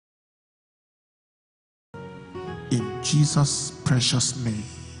in Jesus' precious name.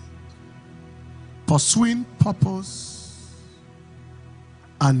 Pursuing purpose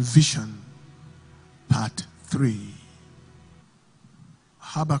and vision, part 3.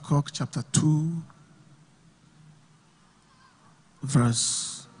 Habakkuk chapter 2,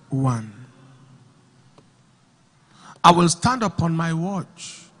 verse 1. I will stand upon my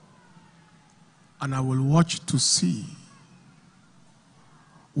watch, and I will watch to see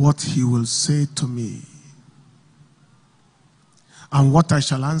what he will say to me, and what I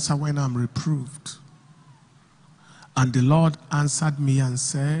shall answer when I am reproved. And the Lord answered me and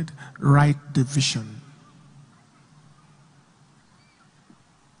said, write the vision,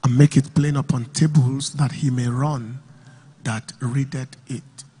 and make it plain upon tables, that he may run that readeth it.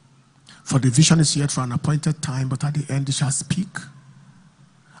 For the vision is yet for an appointed time, but at the end it shall speak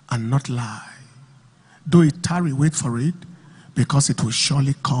and not lie. Though it tarry, wait for it, because it will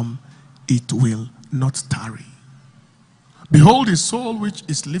surely come, it will not tarry. Behold, his soul which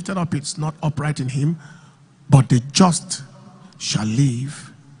is lifted up is not upright in him, but the just shall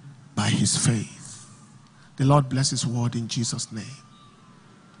live by his faith. The Lord bless his word in Jesus' name.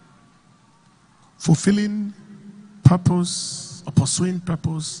 Fulfilling purpose, or pursuing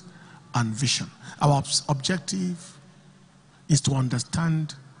purpose and vision. Our objective is to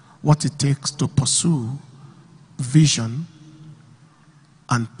understand what it takes to pursue vision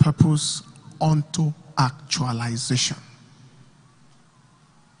and purpose unto actualization.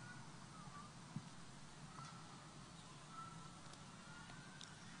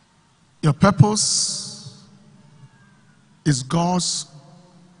 Your purpose is God's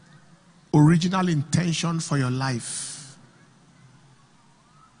original intention for your life.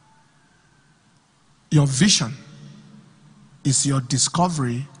 Your vision is your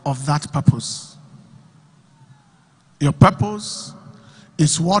discovery of that purpose. Your purpose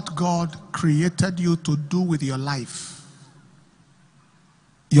is what God created you to do with your life.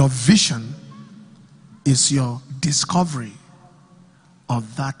 Your vision is your discovery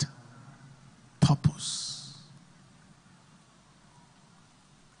of that purpose.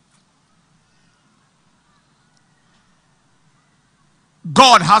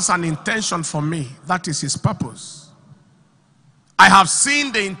 God has an intention for me. That is his purpose. I have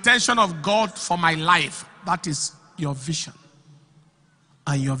seen the intention of God for my life. That is your vision.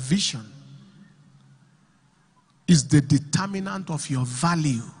 And your vision is the determinant of your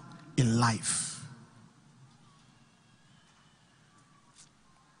value in life.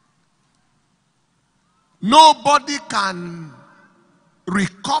 Nobody can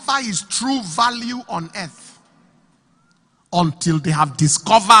recover his true value on earth until they have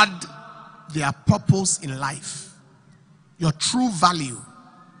discovered their purpose in life. Your true value.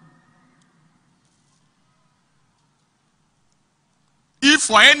 If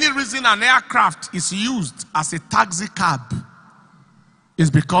for any reason an aircraft is used as a taxi cab, it's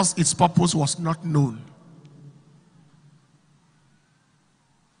because its purpose was not known.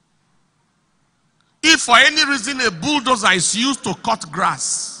 If for any reason a bulldozer is used to cut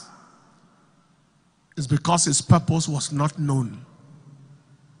grass, it's because its purpose was not known.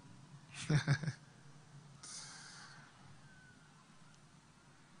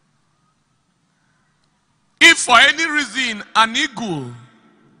 If for any reason an eagle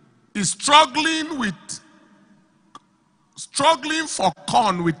is struggling for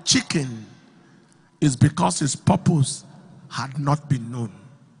corn with chicken, it's because its purpose had not been known,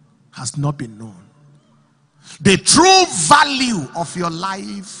 has not been known. The true value of your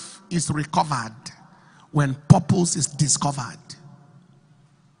life is recovered when purpose is discovered.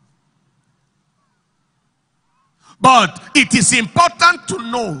 But it is important to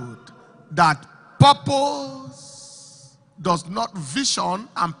note that purpose does not, vision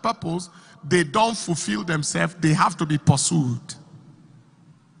and purpose, they don't fulfill themselves. They have to be pursued.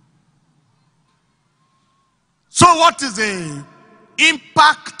 So what is the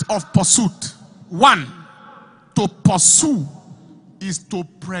impact of pursuit? 1, to pursue is to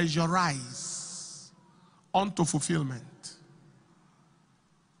pressurize unto fulfillment.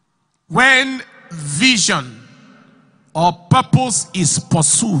 When vision or purpose is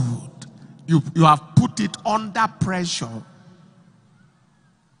pursued, you have put it under pressure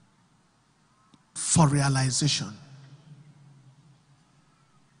for realization.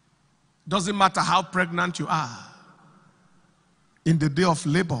 Doesn't matter how pregnant you are. In the day of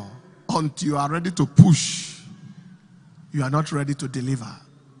labor, until you are ready to push, you are not ready to deliver.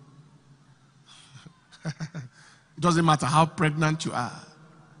 It doesn't matter how pregnant you are.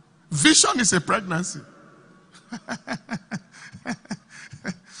 Vision is a pregnancy.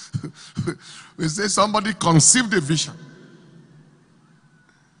 We say somebody conceived a vision.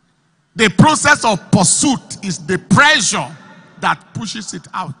 The process of pursuit is the pressure that pushes it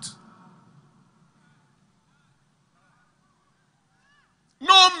out.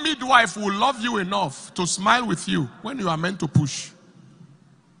 No midwife will love you enough to smile with you when you are meant to push.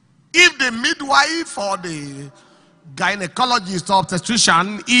 If the midwife or the gynecologist or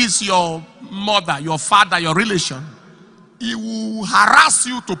obstetrician is your mother, your father, your relation, he will harass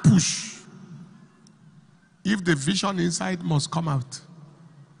you to push. If the vision inside must come out.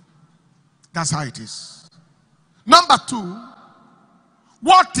 That's how it is. Number two,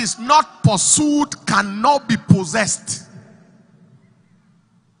 what is not pursued cannot be possessed.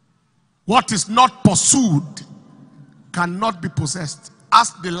 What is not pursued cannot be possessed.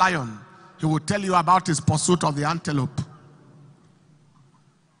 Ask the lion. He will tell you about his pursuit of the antelope.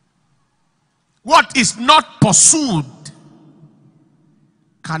 What is not pursued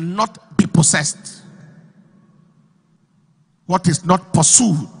cannot be possessed. What is not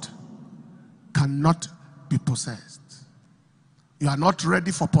pursued cannot be possessed. You are not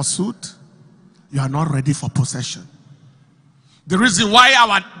ready for pursuit. You are not ready for possession. The reason why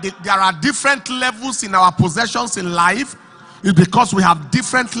there are different levels in our possessions in life is because we have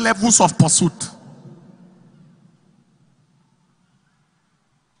different levels of pursuit.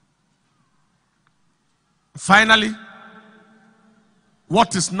 Finally,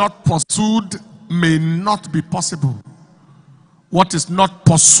 what is not pursued may not be possible. What is not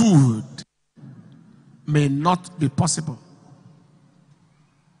pursued may not be possible.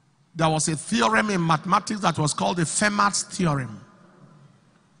 There was a theorem in mathematics that was called the Fermat's theorem.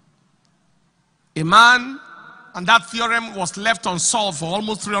 A man, and that theorem was left unsolved for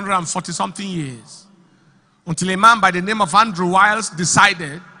almost 340 something years, until a man by the name of Andrew Wiles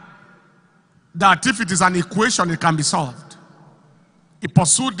decided that if it is an equation, it can be solved. He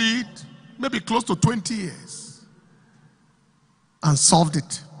pursued it maybe close to 20 years and solved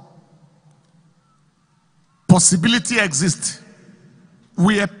it. Possibility exists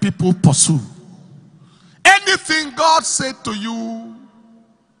where people pursue. Anything God said to you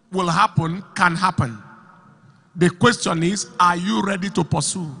will happen, can happen. The question is, are you ready to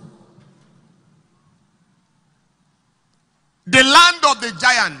pursue? The land of the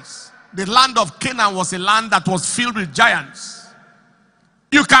giants, the land of Canaan, was a land that was filled with giants.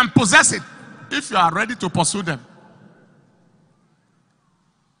 You can possess it if you are ready to pursue them.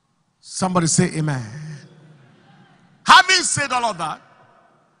 Somebody say amen. Having said all of that,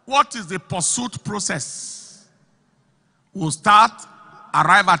 what is the pursuit process? We'll start,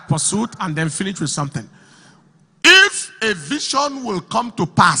 arrive at pursuit, and then finish with something. If a vision will come to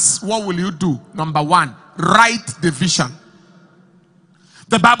pass, what will you do? Number one, write the vision.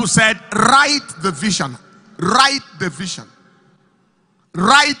 The Bible said, write the vision. Write the vision.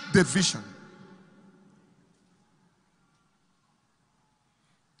 Write the vision.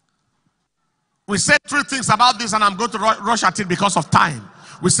 We said three things about this, and I'm going to rush at it because of time.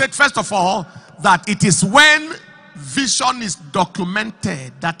 We said, first of all, that it is when vision is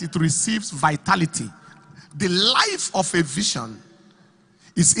documented that it receives vitality. The life of a vision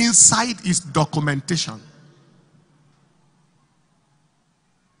is inside its documentation.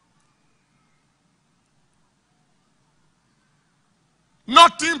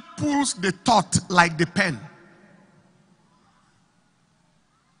 Nothing pulls the thought like the pen.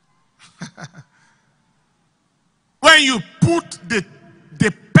 When you put the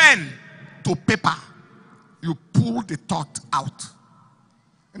pen to paper, you pull the thought out.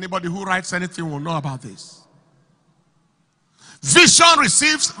 Anybody who writes anything will know about this. Vision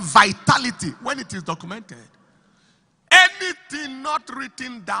receives vitality when it is documented. Anything not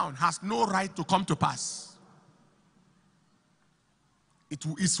written down has no right to come to pass. It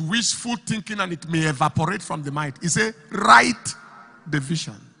is wishful thinking and it may evaporate from the mind. He said, write the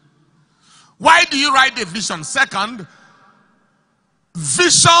vision. Why do you write the vision? Second,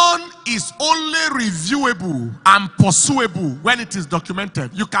 vision is only reviewable and pursuable when it is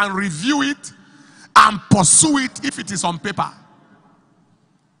documented. You can review it and pursue it if it is on paper.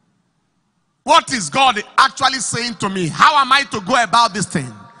 What is God actually saying to me? How am I to go about this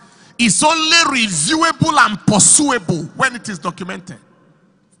thing? It's only reviewable and pursuable when it is documented.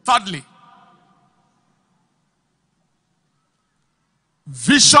 Thirdly,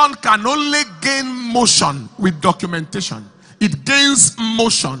 vision can only gain motion with documentation. It gains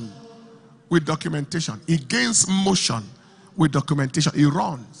motion with documentation. It gains motion with documentation. It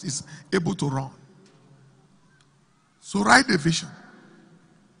runs. It's able to run. So write the vision.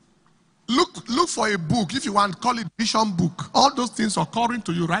 Look for a book. If you want, call it vision book. All those things occurring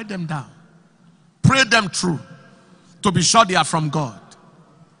to you, write them down. Pray them through to be sure they are from God.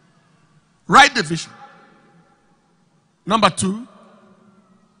 Write the vision. Number two,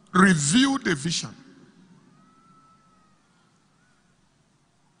 Review the vision.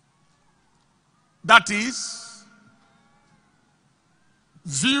 That is,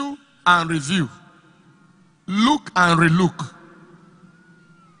 view and review. Look and relook.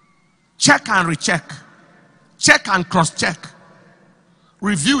 Check and recheck. Check and cross-check.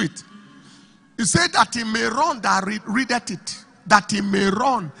 Review it. He said that he may run that readeth it. That he may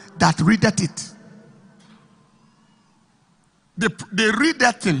run that readeth it. The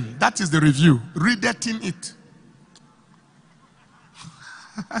readeth thing, that is the review. Readething it.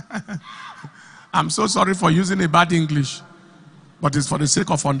 I'm so sorry for using a bad English, but it's for the sake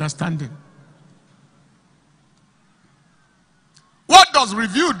of understanding. What does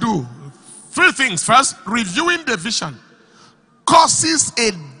review do? 3 things. First, reviewing the vision causes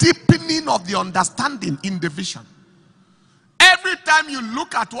a deepening of the understanding in the vision. Every time you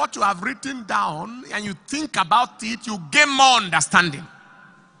look at what you have written down and you think about it, you gain more understanding.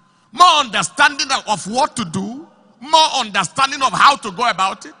 More understanding of what to do, more understanding of how to go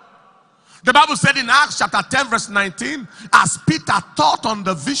about it. The Bible said in Acts chapter 10 verse 19, as Peter thought on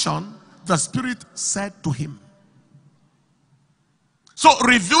the vision, the Spirit said to him. So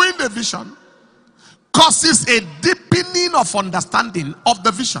reviewing the vision causes a deepening of understanding of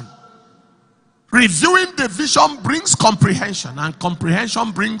the vision. Reviewing the vision brings comprehension, and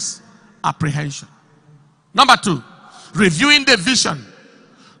comprehension brings apprehension. Number 2, reviewing the vision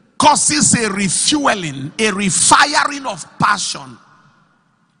causes a refueling, a refiring of passion.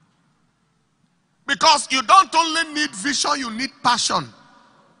 Because you don't only need vision, you need passion.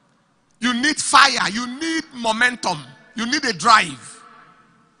 You need fire, you need momentum, you need a drive.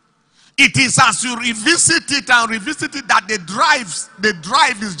 It is as you revisit it and revisit it that the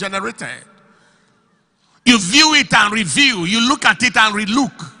drive is generated. You view it and review. You look at it and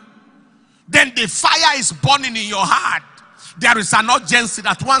relook. Then the fire is burning in your heart. There is an urgency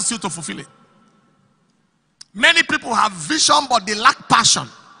that wants you to fulfill it. Many people have vision, but they lack passion.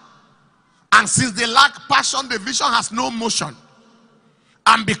 And since they lack passion, the vision has no motion.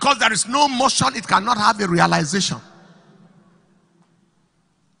 And because there is no motion, it cannot have a realization.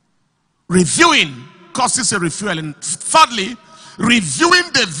 Reviewing causes a refueling. Thirdly,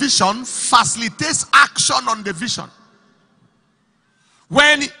 reviewing the vision facilitates action on the vision.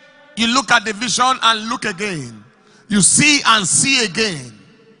 When you look at the vision and look again, you see and see again,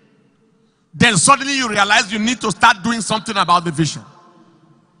 then suddenly you realize you need to start doing something about the vision.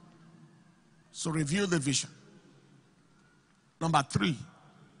 So review the vision. Number 3,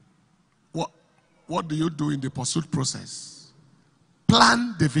 what do you do in the pursuit process?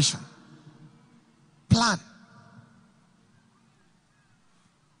 Plan the vision. Plan.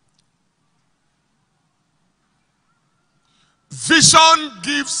 Vision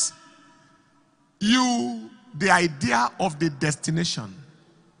gives you the idea of the destination.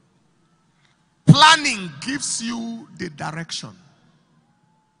 Planning gives you the direction.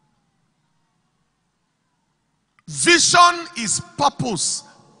 Vision is purpose.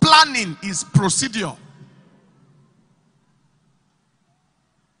 Planning is procedure.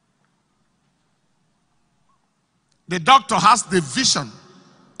 The doctor has the vision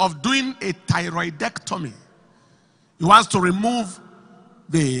of doing a thyroidectomy. He wants to remove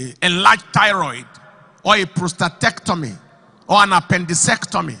the enlarged thyroid, or a prostatectomy, or an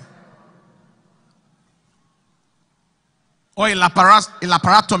appendicectomy, or a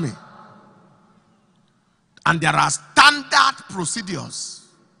laparotomy. And there are standard procedures.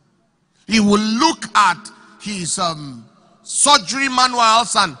 He will look at his surgery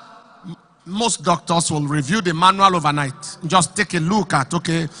manuals, and most doctors will review the manual overnight. Just take a look at,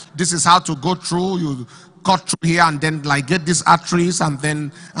 okay, this is how to go through. You cut through here and then like get these arteries and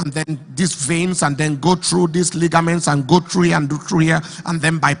then these veins, and then go through these ligaments and go through here and do through here and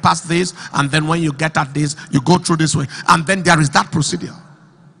then bypass this, and then when you get at this, you go through this way, and then there is that procedure.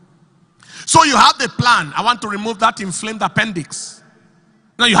 So you have the plan. I want to remove that inflamed appendix.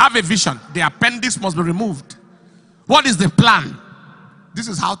 Now you have a vision. The appendix must be removed. What is the plan? This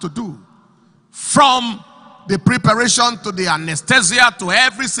is how to do. From the preparation to the anesthesia to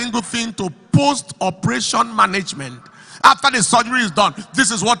every single thing to post-operation management. After the surgery is done,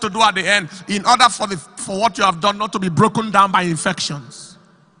 this is what to do at the end in order for what you have done not to be broken down by infections.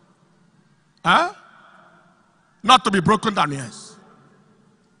 Huh? Not to be broken down, yes.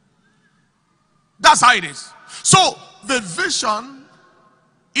 That's how it is. So the vision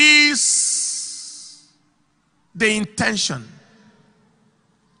is the intention.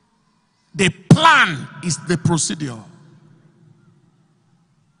 The plan is the procedure.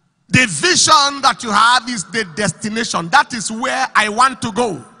 The vision that you have is the destination. That is where I want to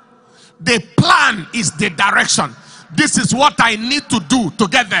go. The plan is the direction. this is what I need to do to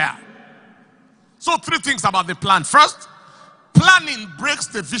get there. So 3 things about the plan. First, planning breaks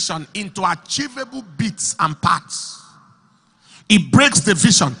the vision into achievable bits and parts. It breaks the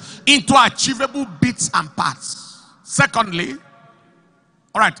vision into achievable bits and parts. Secondly,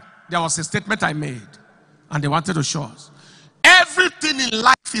 all right, there was a statement I made, and they wanted to show us. Everything in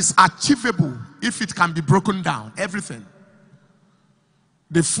life is achievable if it can be broken down. Everything.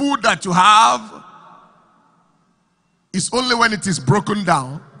 The food that you have is only when it is broken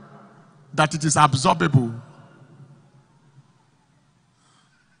down that it is absorbable.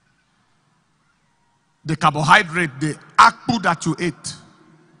 The carbohydrate, the akpu that you ate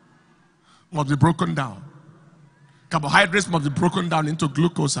must be broken down. Carbohydrates must be broken down into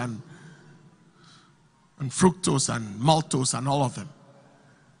glucose and fructose and maltose and all of them.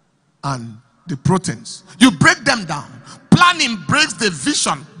 And the proteins. You break them down. Planning breaks the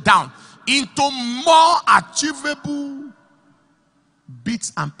vision down into more achievable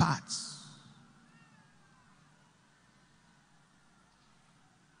bits and parts.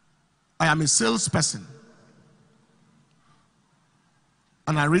 I am a salesperson,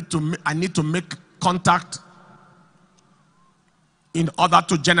 and I need to make contact in order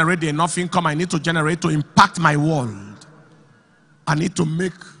to generate enough income I need to generate to impact my world. I need to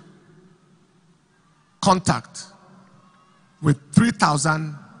make contact with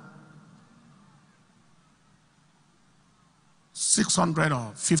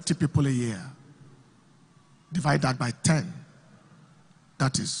 3,650 people a year. Divide that by 10.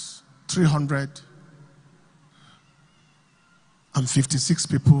 That is 356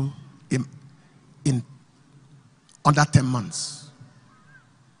 people in under 10 months.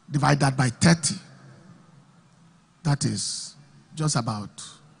 Divide that by 30. That is just about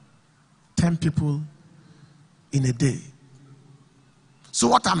 10 people in a day. So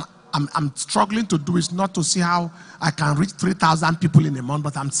what I'm struggling to do is not to see how I can reach 3,000 people in a month,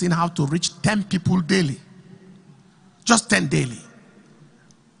 but I'm seeing how to reach 10 people daily. Just 10 daily.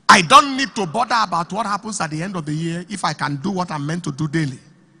 I don't need to bother about what happens at the end of the year if I can do what I'm meant to do daily.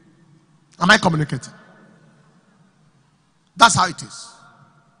 Am I communicating? That's how it is.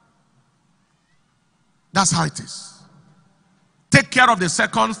 That's how it is. Take care of the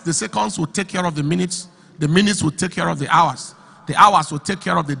seconds will take care of the minutes will take care of the hours will take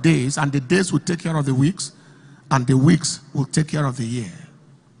care of the days, and the days will take care of the weeks, and the weeks will take care of the year,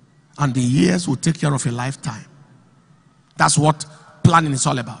 and the years will take care of a lifetime. That's what planning is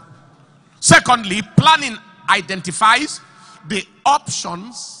all about. Secondly, planning identifies the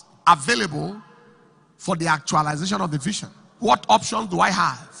options available for the actualization of the vision. What options do I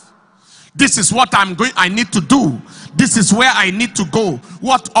have? This is what I need to do. This is where I need to go.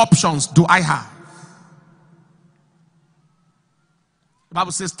 What options do I have? The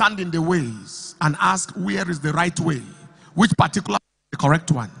Bible says, stand in the ways and ask where is the right way, which particular is the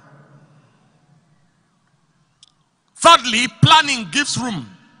correct one. Thirdly, planning gives room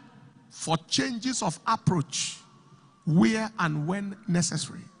for changes of approach where and when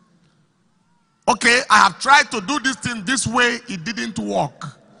necessary. Okay, I have tried to do this thing this way, it didn't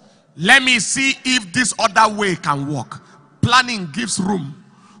work. Let me see if this other way can work. Planning gives room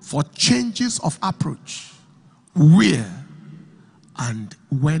for changes of approach where and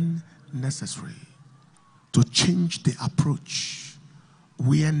when necessary. To change the approach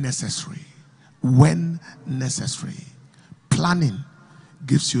where necessary, when necessary. Planning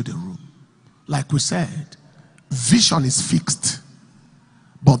gives you the room. Like we said, vision is fixed,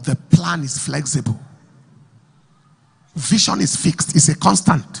 but the plan is flexible. Vision is fixed, it's a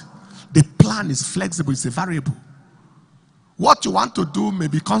constant. The plan is flexible, it's a variable. What you want to do may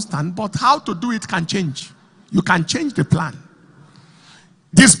be constant, but how to do it can change. You can change the plan.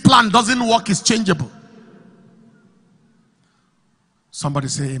 This plan doesn't work, it's changeable. Somebody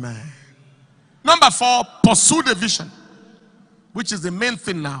say amen. Number 4, pursue the vision, which is the main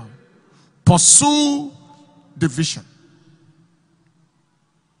thing now. Pursue the vision.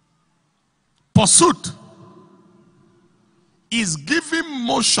 Pursuit is giving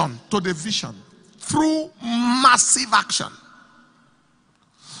motion to the vision through massive action.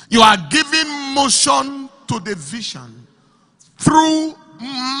 You are giving motion to the vision through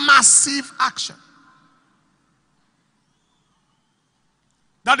massive action.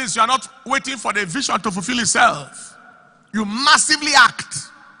 That is, you are not waiting for the vision to fulfill itself. You massively act.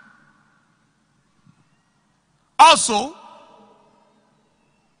 Also,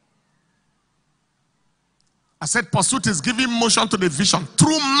 I said pursuit is giving motion to the vision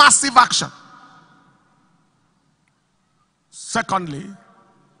through massive action. Secondly,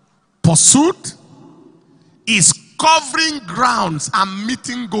 pursuit is covering grounds and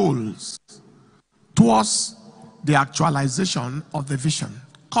meeting goals towards the actualization of the vision.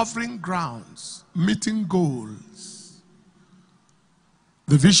 Covering grounds, meeting goals.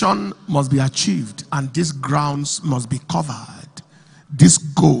 The vision must be achieved, and these grounds must be covered. These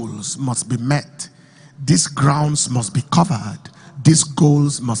goals must be met. These grounds must be covered. These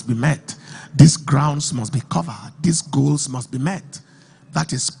goals must be met. These grounds must be covered. These goals must be met.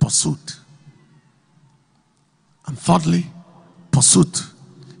 That is pursuit. And thirdly, pursuit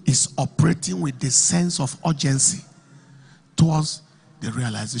is operating with the sense of urgency towards the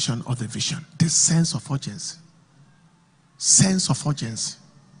realization of the vision. The sense of urgency. Sense of urgency.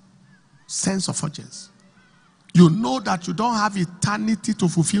 Sense of urgency. You know that you don't have eternity to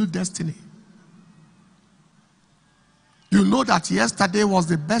fulfill destiny. You know that yesterday was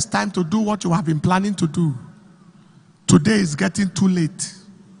the best time to do what you have been planning to do. Today is getting too late.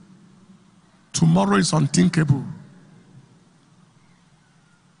 Tomorrow is unthinkable.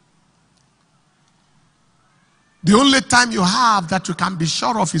 The only time you have that you can be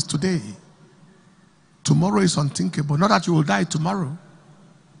sure of is today. Tomorrow is unthinkable. Not that you will die tomorrow,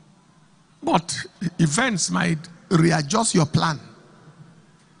 but events might readjust your plan.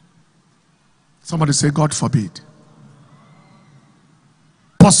 Somebody say, God forbid.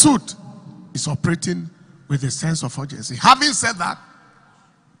 Pursuit is operating with a sense of urgency. Having said that,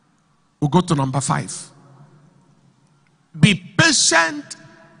 we'll go to number 5. Be patient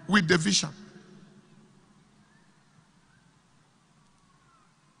with the vision.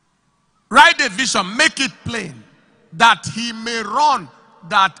 Write the vision, make it plain, that he may run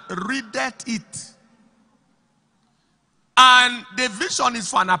that readeth it. And the vision is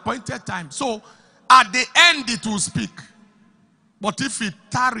for an appointed time. So at the end it will speak. But if it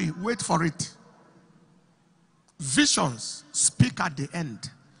tarry, wait for it. Visions speak at the end,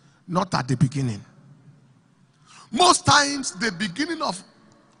 not at the beginning. Most times the beginning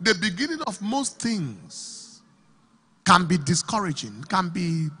of most things can be discouraging, can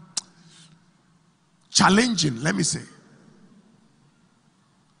be challenging, let me say.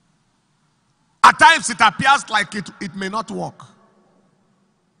 At times it appears like it may not work.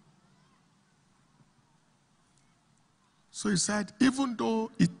 So he said, even though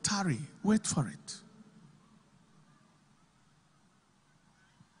it tarry, wait for it.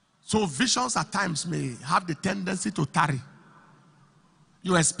 So visions at times may have the tendency to tarry.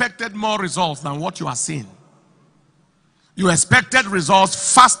 You expected more results than what you are seeing. You expected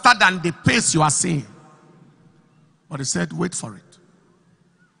results faster than the pace you are seeing. But he said, wait for it.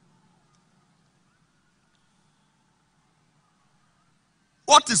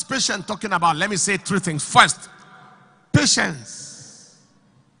 What is patience talking about? Let me say 3 things. First, patience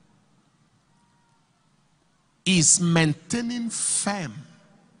is maintaining firm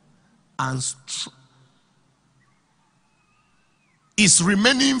and is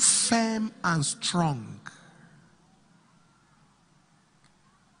remaining firm and strong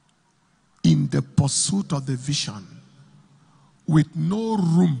in the pursuit of the vision, with no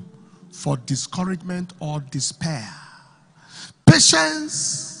room for discouragement or despair.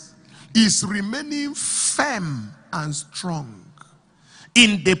 Patience is remaining firm and strong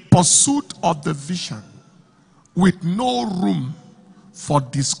in the pursuit of the vision, with no room for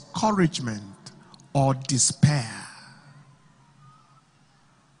discouragement or despair.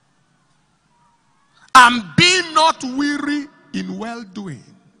 And be not weary in well-doing.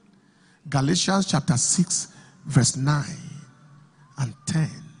 Galatians chapter 6 verse 9 and 10.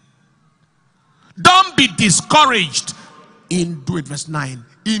 Don't be discouraged in doing, verse 9,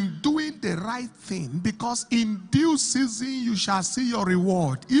 in doing the right thing, because in due season you shall see your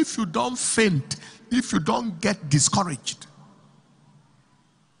reward. If you don't faint, if you don't get discouraged,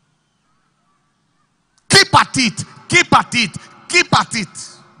 keep at it, keep at it, keep at it.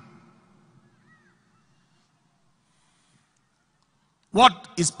 What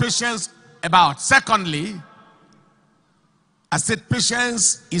is patience about? Secondly, I said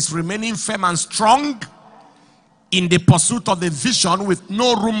patience is remaining firm and strong in the pursuit of the vision, with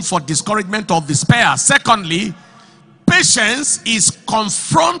no room for discouragement or despair. Secondly, patience is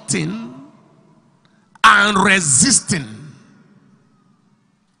confronting and resisting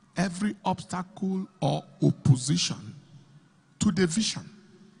every obstacle or opposition to the vision.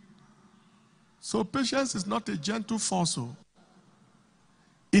 So patience is not a gentle force.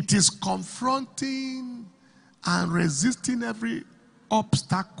 It is confronting and resisting every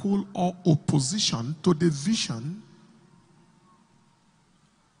obstacle or opposition to the vision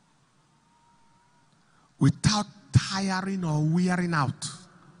without tiring or wearing out.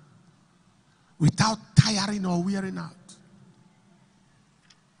 Without tiring or wearing out.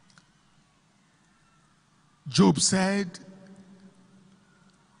 Job said,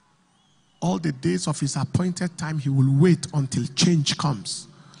 all the days of his appointed time, he will wait until change comes.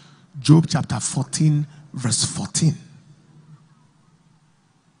 Job chapter 14, verse 14.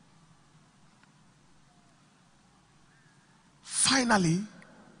 Finally,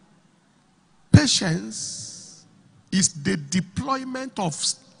 patience is the deployment of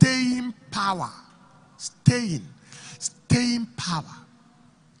staying power. Staying power.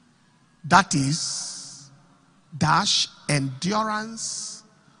 That is, endurance,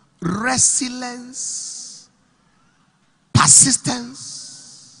 resilience,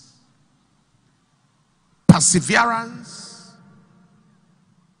 persistence, perseverance,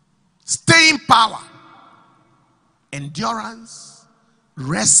 staying power, endurance,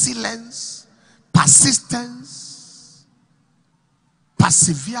 resilience, persistence,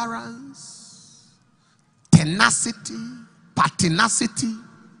 perseverance, tenacity, pertinacity,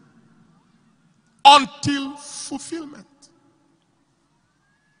 until fulfillment.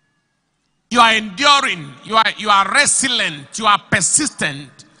 You are enduring, you are resilient, you are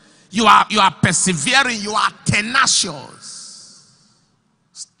persistent, you are persevering, you are tenacious.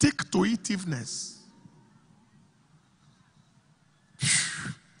 Stick to itiveness.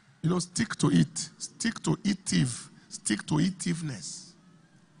 Stick to it. Stick to itive. Stick to itiveness.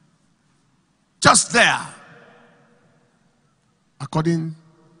 Just there. According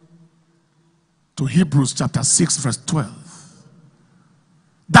to Hebrews chapter 6 verse 12.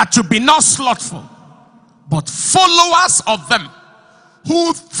 That you be not slothful, but followers of them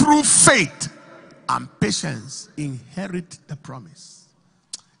who through faith and patience inherit the promise.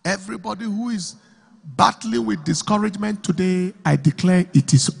 Everybody who is battling with discouragement today, I declare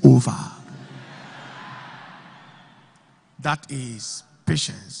it is over. That is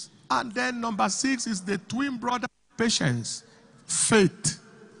patience. And then number 6 is the twin brother of patience. Faith.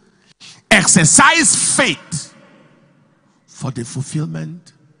 Exercise faith for the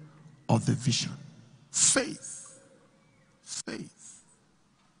fulfillment of the vision. Faith.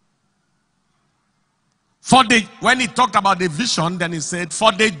 When he talked about the vision, then he said,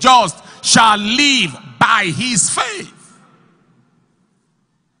 for the just shall live by his faith.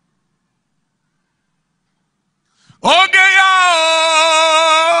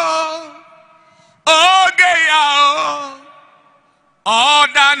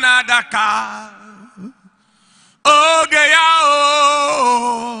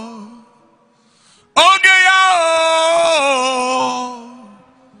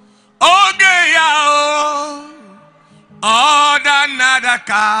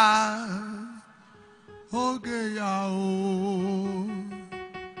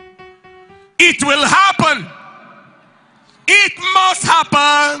 It will happen. It must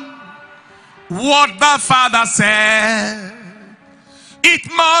happen. What the Father said.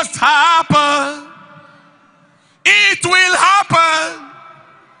 It must happen. It will happen.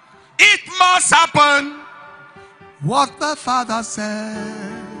 It must happen. What the Father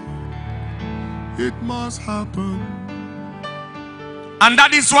said. It must happen. And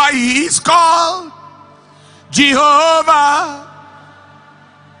that is why he is called Jehovah.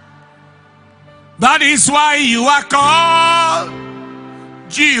 That is why you are called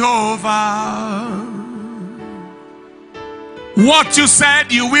Jehovah. What you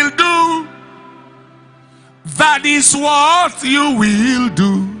said you will do, that is what you will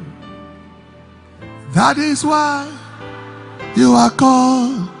do. That is why you are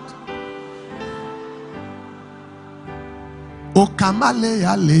called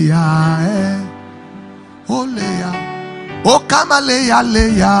Okamaleya leya Oleya Okamaleya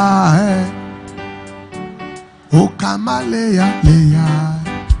leya Okamaleya leya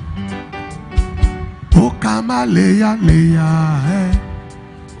Okamaleya leya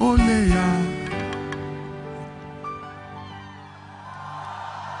Oleya.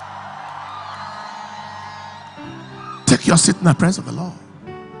 Take your seat in the presence of the Lord.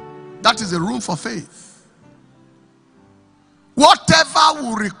 That is a room for faith. Whatever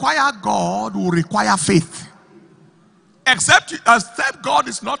will require God will require faith. Except God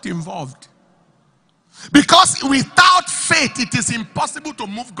is not involved. Because without faith, it is impossible to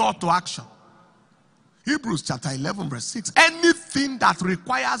move God to action. Hebrews chapter 11 verse 6. Anything that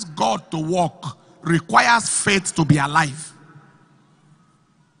requires God to walk requires faith to be alive.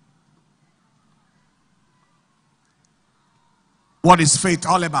 What is faith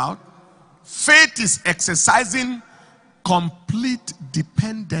all about? Faith is exercising complete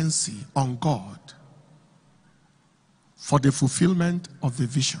dependency on God for the fulfillment of the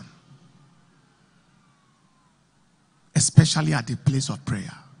vision, especially at the place of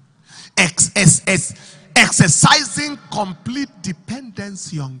prayer. Exercising complete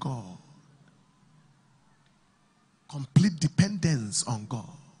dependency on God. Complete dependence on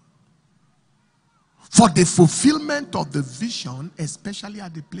God. for the fulfillment of the vision, especially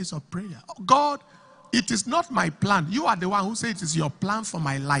at the place of prayer. God, it is not my plan. You are the one who said it is your plan for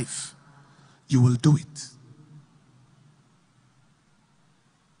my life. You will do it.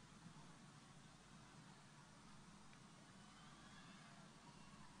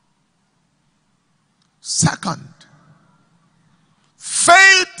 Second,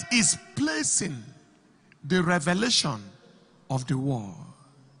 faith is placing the revelation of the word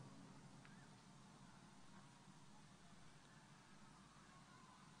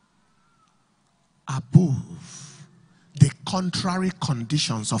above the contrary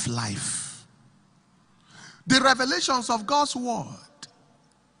conditions of life. The revelations of God's word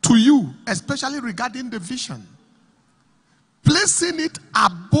to you, especially regarding the vision, placing it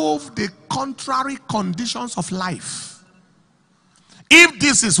above the contrary conditions of life. If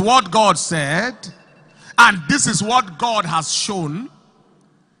this is what God said, and this is what God has shown,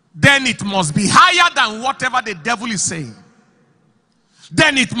 then it must be higher than whatever the devil is saying.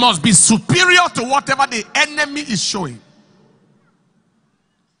 Then it must be superior to whatever the enemy is showing.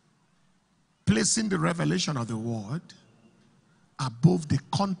 Placing the revelation of the word above the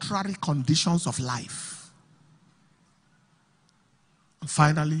contrary conditions of life. And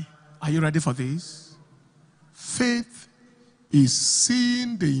finally, are you ready for this? Faith is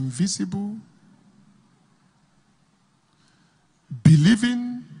seeing the invisible,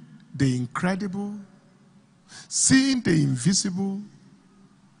 believing the incredible, seeing the invisible,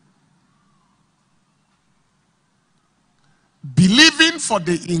 believing for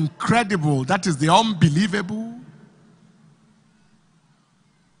the incredible, that is the unbelievable,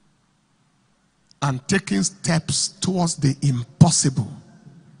 and taking steps towards the impossible.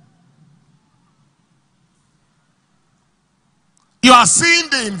 You are seeing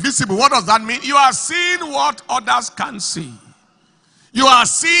the invisible. What does that mean? You are seeing what others can't see. You are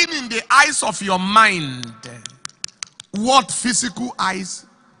seeing in the eyes of your mind what physical eyes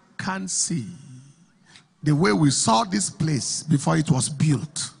can't see. The way we saw this place before it was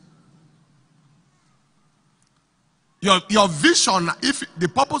built. Your vision, if the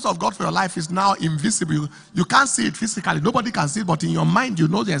purpose of God for your life is now invisible, you can't see it physically. Nobody can see it, but in your mind you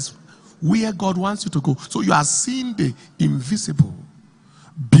know there's where God wants you to go. So you are seeing the invisible,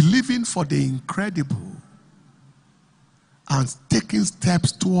 believing for the incredible, and taking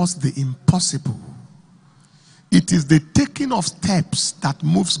steps towards the impossible. It is the taking of steps that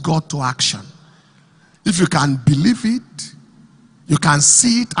moves God to action. If you can believe it, you can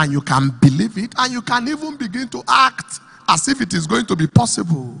see it and you can believe it, and you can even begin to act as if it is going to be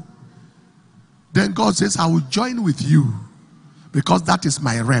possible, then God says, I will join with you, because that is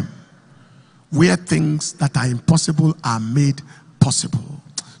my realm, where things that are impossible are made possible.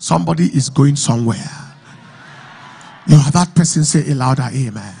 Somebody is going somewhere. You have that person say a louder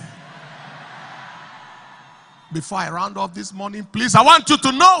amen. Before I round off this morning, please, I want you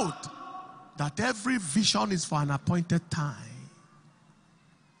to note that every vision is for an appointed time.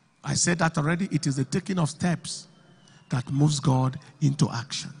 I said that already. It is the taking of steps that moves God into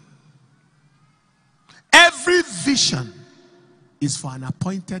action. Every vision is for an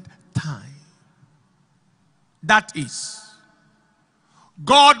appointed time. That is,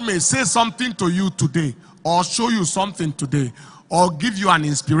 God may say something to you today, or show you something today, or give you an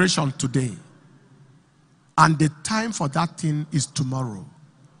inspiration today, and the time for that thing is tomorrow.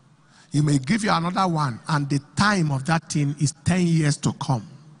 He may give you another one, and the time of that thing is 10 years to come.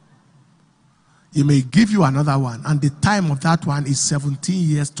 He may give you another one, and the time of that one is 17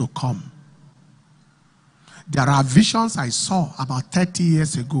 years to come. There are visions I saw about 30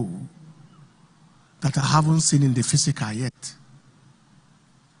 years ago that I haven't seen in the physical yet.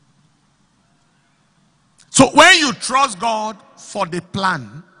 So when you trust God for the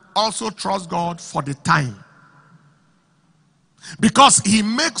plan, also trust God for the time. Because he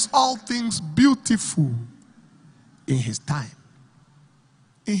makes all things beautiful in his time.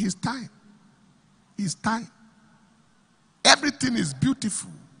 In his time. His time. Everything is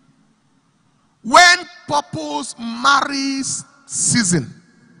beautiful. When purpose marries season,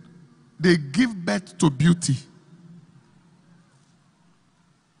 they give birth to beauty.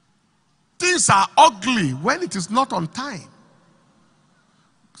 Things are ugly when it is not on time.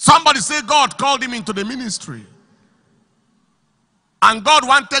 Somebody say God called him into the ministry, and God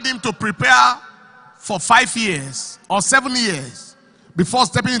wanted him to prepare for 5 years or 7 years before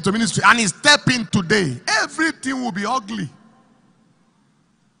stepping into ministry, and he stepped in today. Everything will be ugly.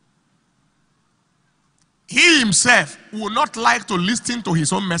 He himself would not like to listen to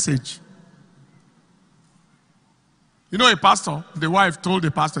his own message. You know, a pastor, the wife told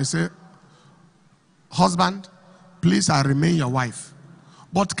the pastor, he said, husband, please, I remain your wife,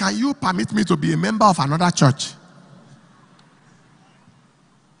 But can you permit me to be a member of another church?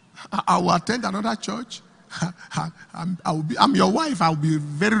 I will attend another church. I'm your wife. I'll be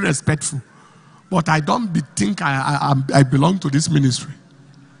very respectful. But I don't think I belong to this ministry.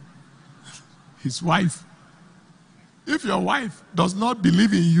 His wife. If your wife does not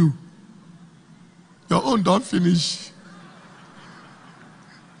believe in you, your own don't finish.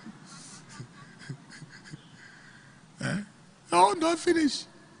 Your own don't finish.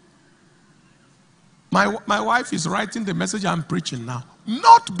 My wife is writing the message I'm preaching now.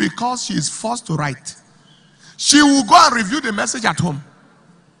 Not because she is forced to write. She will go and review the message at home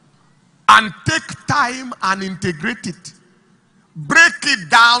and take time and integrate it. Break it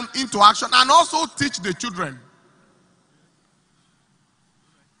down into action and also teach the children.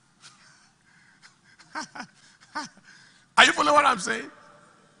 Are you following what I'm saying?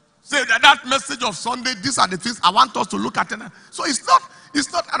 Say that message of Sunday, these are the things I want us to look at. So it's not,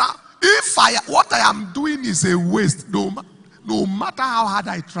 if what I am doing is a waste, no matter how hard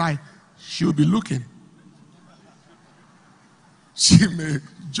I try, she'll be looking. She may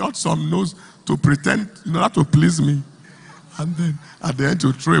jot some notes to pretend, not to please me. And then at the end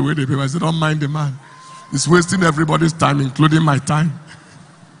to throw away the paper. I say, don't mind the man. He's wasting everybody's time, including my time.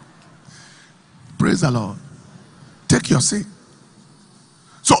 Praise the Lord. Take your seat.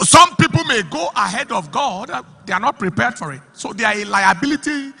 So some people may go ahead of God. They are not prepared for it. So they are a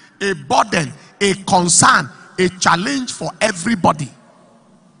liability, a burden, a concern, a challenge for everybody.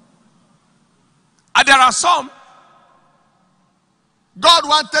 And there are some, God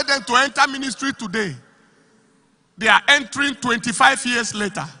wanted them to enter ministry today. They are entering 25 years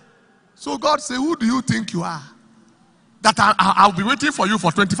later. So God said, who do you think you are? That I'll be waiting for you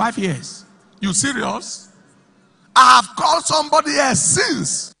for 25 years. You serious? I have called somebody else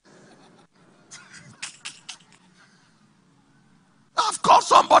since. I've called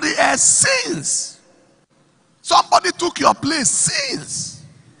somebody else since. Somebody took your place since.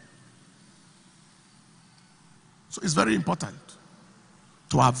 So it's very important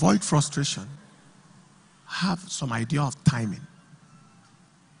to avoid frustration. Have some idea of timing.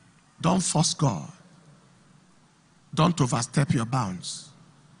 Don't force God. Don't overstep your bounds.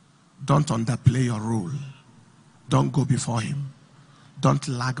 Don't underplay your role. Don't go before him. Don't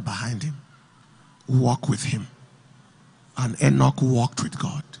lag behind him. Walk with him. And Enoch walked with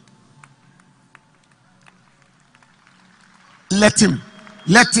God. Let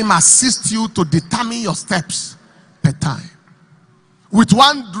him assist you to determine your steps per time. With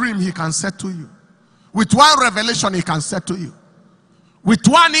one dream, he can settle you. With one revelation, he can settle you. With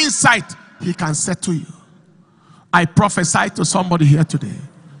one insight, he can settle you. I prophesy to somebody here today,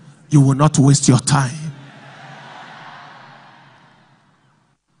 you will not waste your time.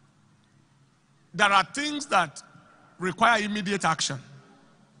 There are things that require immediate action.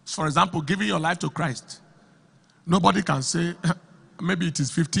 For example, giving your life to Christ. Nobody can say, maybe it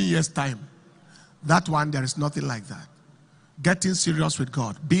is 15 years time. That one, there is nothing like that. Getting serious with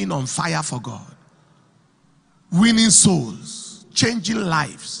God, being on fire for God, winning souls, changing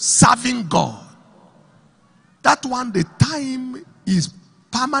lives, serving God. That one, the time is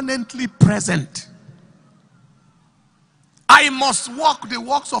permanently present. I must walk the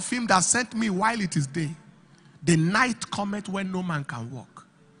works of him that sent me while it is day. The night cometh when no man can walk.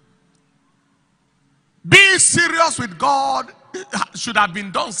 Being serious with God should have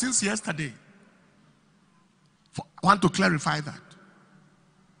been done since yesterday. I want to clarify that.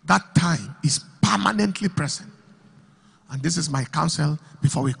 That time is permanently present. And this is my counsel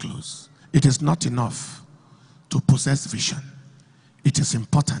before we close. It is not enough to possess vision. It is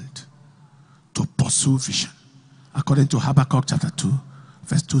important to pursue vision. According to Habakkuk chapter 2,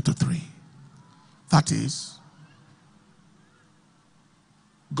 verse 2 to 3. That is,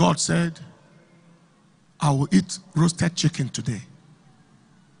 God said, I will eat roasted chicken today.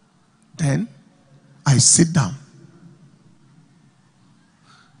 Then I sit down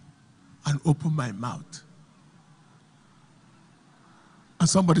and open my mouth. And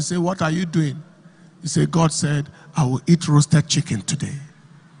somebody say, what are you doing? He said, God said, I will eat roasted chicken today.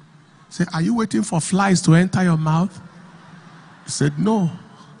 Say, are you waiting for flies to enter your mouth? He said, no.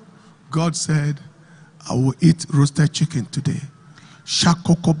 God said, I will eat roasted chicken today.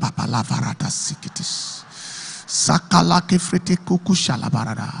 Shakoko babalavarata sikitis. Sakalake frete kuku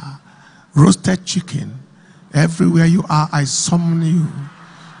shalabarada. Roasted chicken. Everywhere you are, I summon you.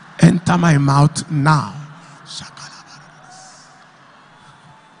 Enter my mouth now.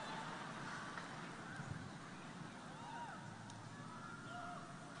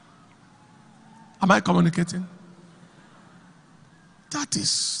 Am I communicating? That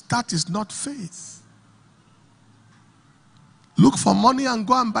is not faith. Look for money and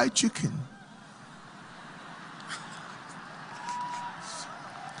go and buy chicken.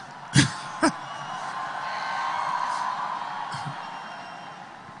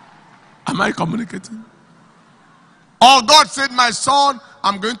 Am I communicating? Oh, God said, my son,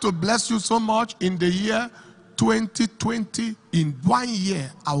 I'm going to bless you so much in the year 2020. In 1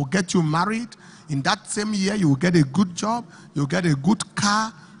 year, I will get you married. In that same year, you will get a good job. You will get a good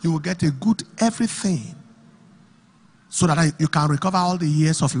car. You will get a good everything. So that you can recover all the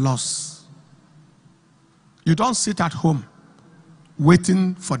years of loss. You don't sit at home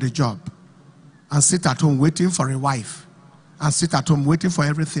waiting for the job. And sit at home waiting for a wife. And sit at home waiting for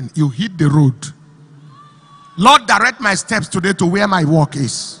everything. You hit the road. Lord, direct my steps today to where my work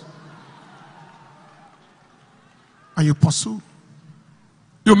is. And you pursue.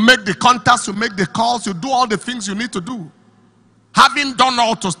 You make the contacts, you make the calls, you do all the things you need to do. Having done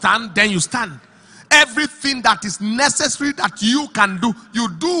all to stand, then you stand. Everything that is necessary that you can do, you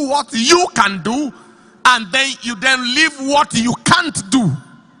do what you can do, and then you leave what you can't do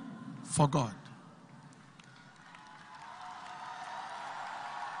for God.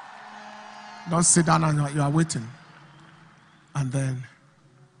 Don't sit down and you are waiting. And then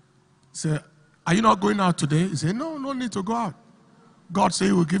say, are you not going out today? You say, no, no need to go out. God said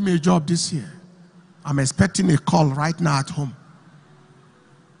he will give me a job this year. I'm expecting a call right now at home.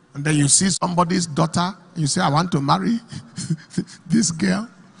 And then you see somebody's daughter, and you say, I want to marry this girl.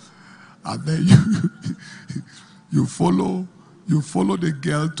 And then you follow the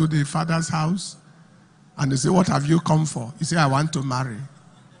girl to the father's house. And they say, what have you come for? You say, I want to marry.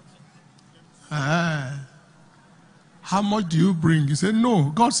 How much do you bring? You say,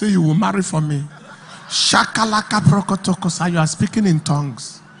 no, God said you will marry for me. Shakalaka prokotokosa, you are speaking in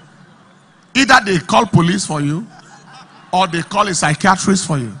tongues. Either they call police for you, or they call a psychiatrist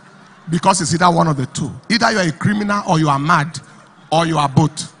for you. Because it's either one of the two. Either you are a criminal, or you are mad, or you are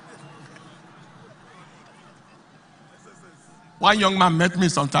both. One young man met me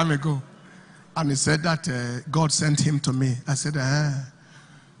some time ago, and he said that God sent him to me. I said,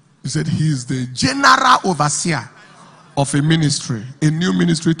 He said he is the general overseer of a ministry, a new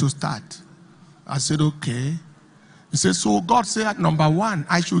ministry to start. I said, okay. He said, so God said, number one,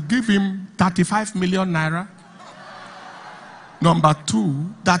 I should give him 35 million naira. Number two,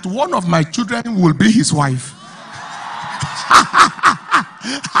 that one of my children will be his wife.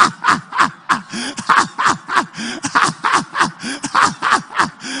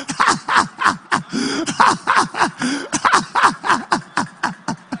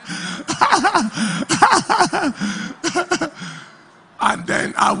 And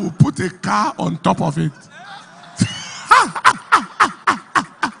then I will put a car on top of it.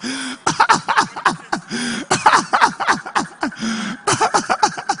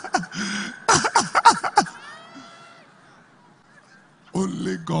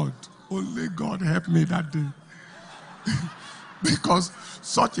 Only God helped me that day. Because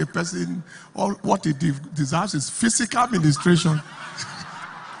such a person, all what he deserves is physical ministration.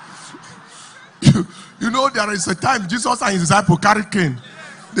 You know, there is a time Jesus and his disciples carried cane.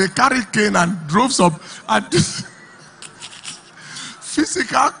 They carried cane and drove some and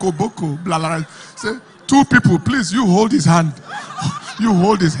physical koboko, blah, blah, blah. Say, two people, please, you hold his hand. You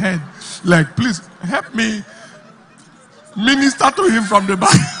hold his head. Like, please, help me minister to him from the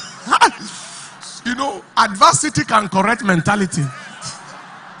back. You know, adversity can correct mentality.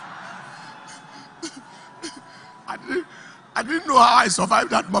 I didn't know how I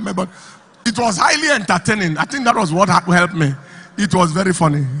survived that moment, but it was highly entertaining. I think that was what helped me. It was very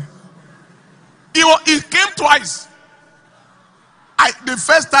funny. It came twice. The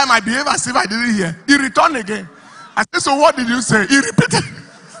first time I behaved as if I didn't hear. He returned again. I said, so what did you say? He repeated.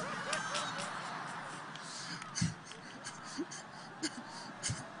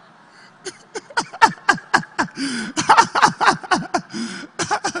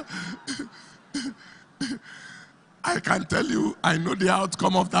 I can tell you, I know the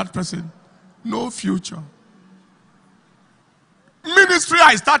outcome of that person. No future. Ministry,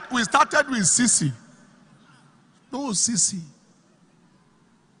 we started with CC. No CC.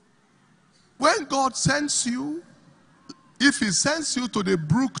 When God sends you, if he sends you to the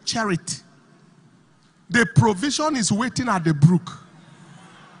brook charity, the provision is waiting at the brook.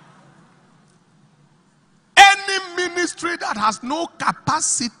 Any ministry that has no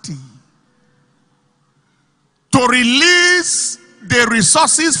capacity to release the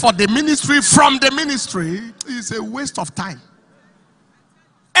resources for the ministry from the ministry is a waste of time.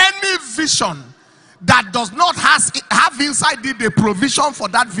 Any vision that does not have inside it the provision for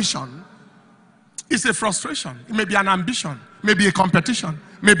that vision is a frustration. It may be an ambition, maybe a competition,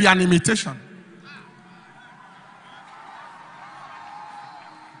 maybe an imitation.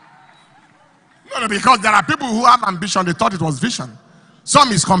 No, because there are people who have ambition, they thought it was vision.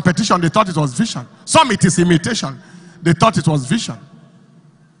 Some is competition, they thought it was vision. Some it is imitation, they thought it was vision.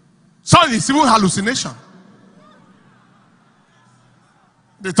 Some is even hallucination.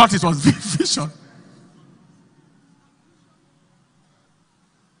 They thought it was vision.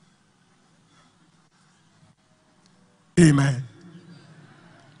 Amen.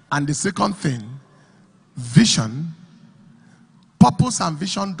 And the second thing, vision, purpose and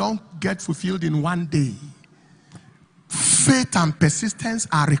vision don't get fulfilled in one day. Faith and persistence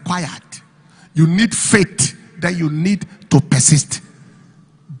are required. You need faith, then you need to persist.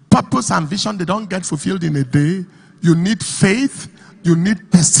 Purpose and vision, they don't get fulfilled in a day. You need faith, you need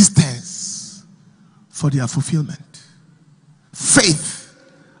persistence for their fulfillment. Faith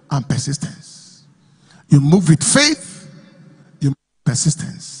and persistence. You move with faith, you move with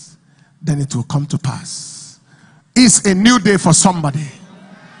persistence, then it will come to pass. It's a new day for somebody.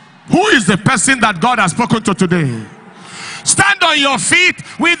 Who is the person that God has spoken to today? Stand on your feet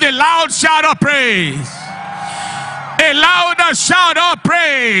with a loud shout of praise. A louder shout of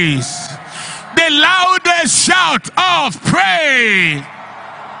praise. The loudest shout of praise.